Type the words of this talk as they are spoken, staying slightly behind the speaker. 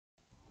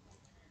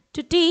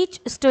To teach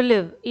is to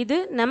live. இது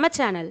நம்ம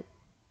channel.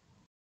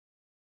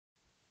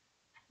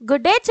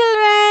 Good day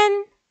children.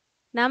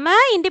 நம்ம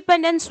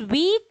இண்டிபெண்டன்ஸ்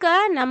வீக்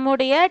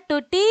நம்முடைய to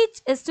teach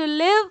is to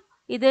live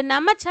இது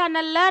நம்ம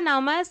சேனல்ல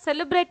நாம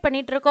செலிப்ரேட்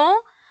பண்ணிட்டு இருக்கோம்.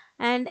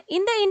 And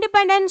இந்த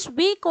இண்டிபெண்டன்ஸ்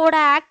வீக்கோட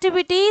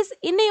ஆக்டிவிட்டீஸ்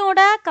இன்னையோட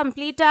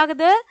கம்ப்ளீட்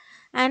ஆகுது.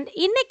 And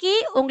இன்னைக்கு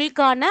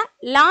உங்களுக்கான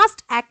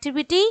last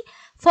activity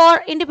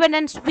for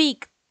independence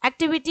week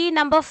activity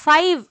number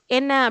 5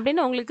 என்ன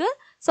அப்படின்னு உங்களுக்கு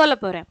சொல்ல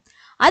போறேன்.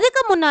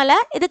 அதுக்கு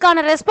முன்னால்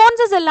இதுக்கான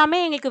ரெஸ்பான்சஸ் எல்லாமே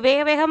எங்களுக்கு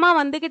வேகமாக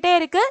வந்துக்கிட்டே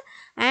இருக்குது.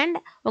 அண்ட்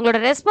உங்களோட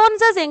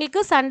ரெஸ்பான்சஸ்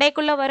எங்களுக்கு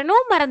சண்டேக்குள்ளே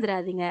வரணும்,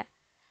 மறந்துடாதீங்க.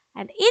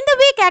 அண்ட் இந்த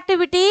week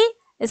activity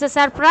is a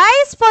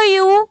surprise for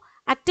you.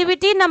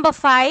 Activity number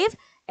 5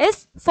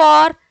 is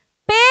for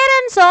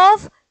parents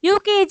of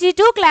UKG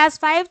to class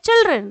 5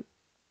 children.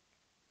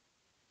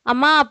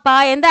 அம்மா அப்பா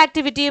எந்த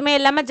ஆக்டிவிட்டியுமே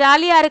இல்லாமல்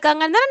ஜாலியாக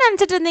இருக்காங்கன்னு தானே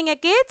நினச்சிட்டு இருந்தீங்க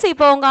கிட்ஸ்.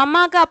 இப்போ உங்கள்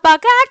அம்மாவுக்கு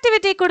அப்பாவுக்கு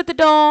ஆக்டிவிட்டி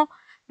கொடுத்துட்டோம்.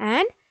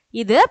 அண்ட்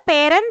இது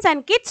பேரண்ட்ஸ்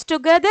அண்ட் கிட்ஸ்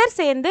டுகெதர்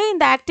சேர்ந்து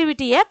இந்த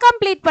ஆக்டிவிட்டியை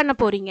கம்ப்ளீட் பண்ண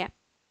போறீங்க.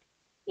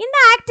 இந்த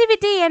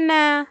ஆக்டிவிட்டி என்ன?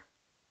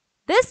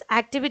 This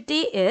activity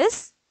is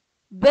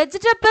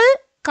vegetable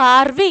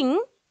carving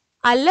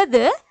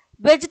அல்லது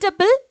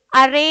வெஜிடபிள்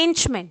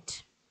அரேஞ்ச்மெண்ட்.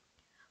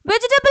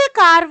 வெஜிடபிள்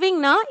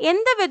கார்விங்னா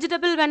எந்த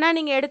வெஜிடபிள் வேணால்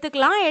நீங்கள்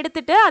எடுத்துக்கலாம்.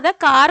 எடுத்துட்டு அதை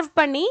கார்வ்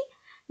பண்ணி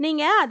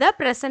நீங்கள் அதை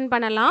ப்ரெசன்ட்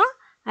பண்ணலாம்.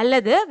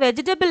 அல்லது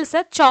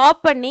வெஜிடபிள்ஸை சாப்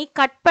பண்ணி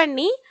கட்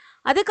பண்ணி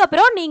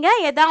அதுக்கப்புறம்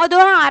நீங்கள் ஏதாவது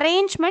ஒரு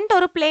அரேஞ்ச்மெண்ட்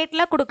ஒரு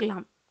பிளேட்டில்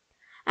கொடுக்கலாம்.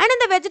 அண்ட்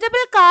இந்த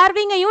வெஜிடபிள்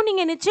கார்விங்கையும்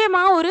நீங்கள்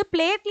நிச்சயமாக ஒரு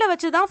பிளேட்டில்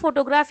வச்சு தான்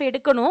ஃபோட்டோகிராஃப்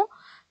எடுக்கணும்.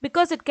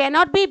 Because it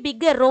cannot be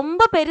bigger.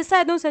 ரொம்ப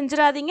பெருசாக எதுவும்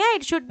செஞ்சிடாதீங்க.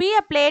 It should be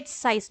a plate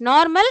size.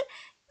 Normal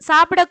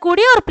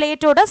சாப்பிடக்கூடிய ஒரு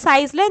பிளேட்டோட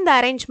சைஸில் இந்த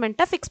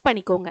அரேஞ்ச்மெண்ட்டை ஃபிக்ஸ்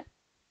பண்ணிக்கோங்க.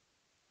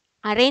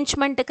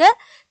 அரேஞ்ச்மெண்ட்டுக்கு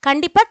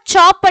கண்டிப்பாக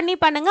சாப் பண்ணி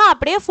பண்ணுங்கள்.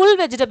 அப்படியே ஃபுல்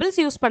வெஜிடபிள்ஸ்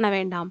யூஸ் பண்ண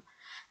வேண்டாம்.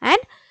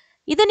 அண்ட்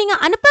இதை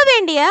நீங்கள் அனுப்ப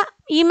வேண்டிய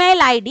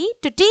email ID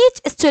to teach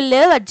is to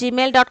live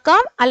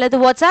 @gmail.com அல்லது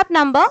வாட்ஸ்அப்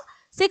நம்பர்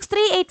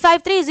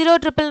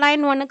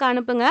 6385309991க்கு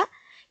அனுப்புங்க.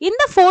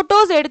 இந்த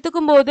ஃபோட்டோஸ்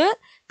எடுத்துக்கும் போது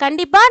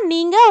கண்டிப்பாக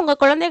நீங்கள் உங்கள்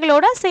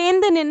குழந்தைகளோட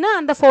சேர்ந்து நின்று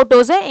அந்த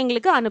ஃபோட்டோஸை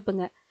எங்களுக்கு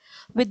அனுப்புங்க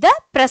with the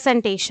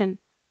presentation.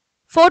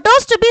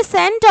 Photos to be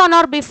sent on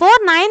or before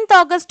 9th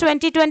August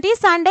 2020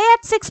 Sunday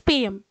at 6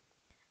 PM.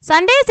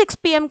 Sunday 6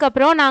 PMக்கு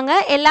அப்புறம்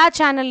நாங்கள் எல்லா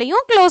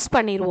சேனல்லையும் க்ளோஸ்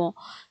பண்ணிடுவோம்.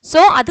 ஸோ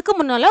அதுக்கு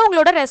முன்னால்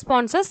உங்களோட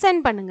ரெஸ்பான்ஸை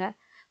சென்ட் பண்ணுங்கள்.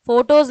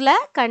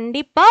 ஃபோட்டோஸில்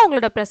கண்டிப்பாக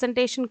உங்களோட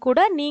ப்ரெசன்டேஷன் கூட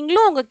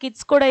நீங்களும் உங்கள்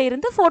கிட்ஸ் கூட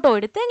இருந்து ஃபோட்டோ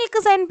எடுத்து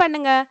எங்களுக்கு சென்ட்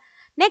பண்ணுங்கள்.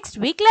 நெக்ஸ்ட்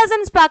வீக்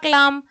லெசன்ஸ்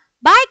பார்க்கலாம்.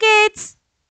 பாய் கிட்ஸ்.